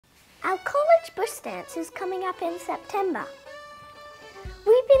Our college bush dance is coming up in September.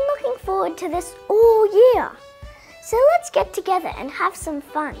 We've been looking forward to this all year, so let's get together and have some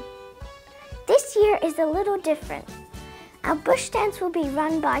fun. This year is a little different. Our bush dance will be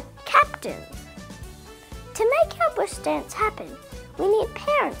run by captains. To make our bush dance happen, we need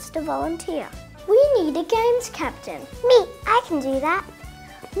parents to volunteer. We need a games captain. Me, I can do that.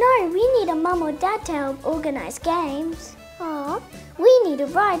 No, we need a mum or dad to help organise games. Aw, we need a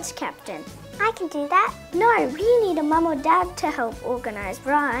rides captain. I can do that. No, we need a mum or dad to help organise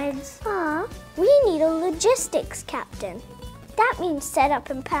rides. Aw, we need a logistics captain. That means set up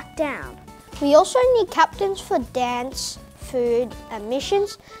and pack down. We also need captains for dance, food,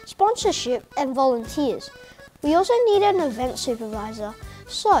 admissions, sponsorship and volunteers. We also need an event supervisor.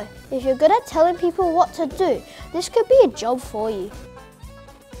 So, if you're good at telling people what to do, this could be a job for you.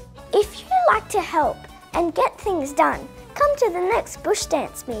 If you'd like to help and get things done, come to the next bush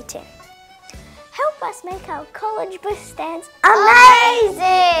dance meeting. Help us make our college bush dance amazing!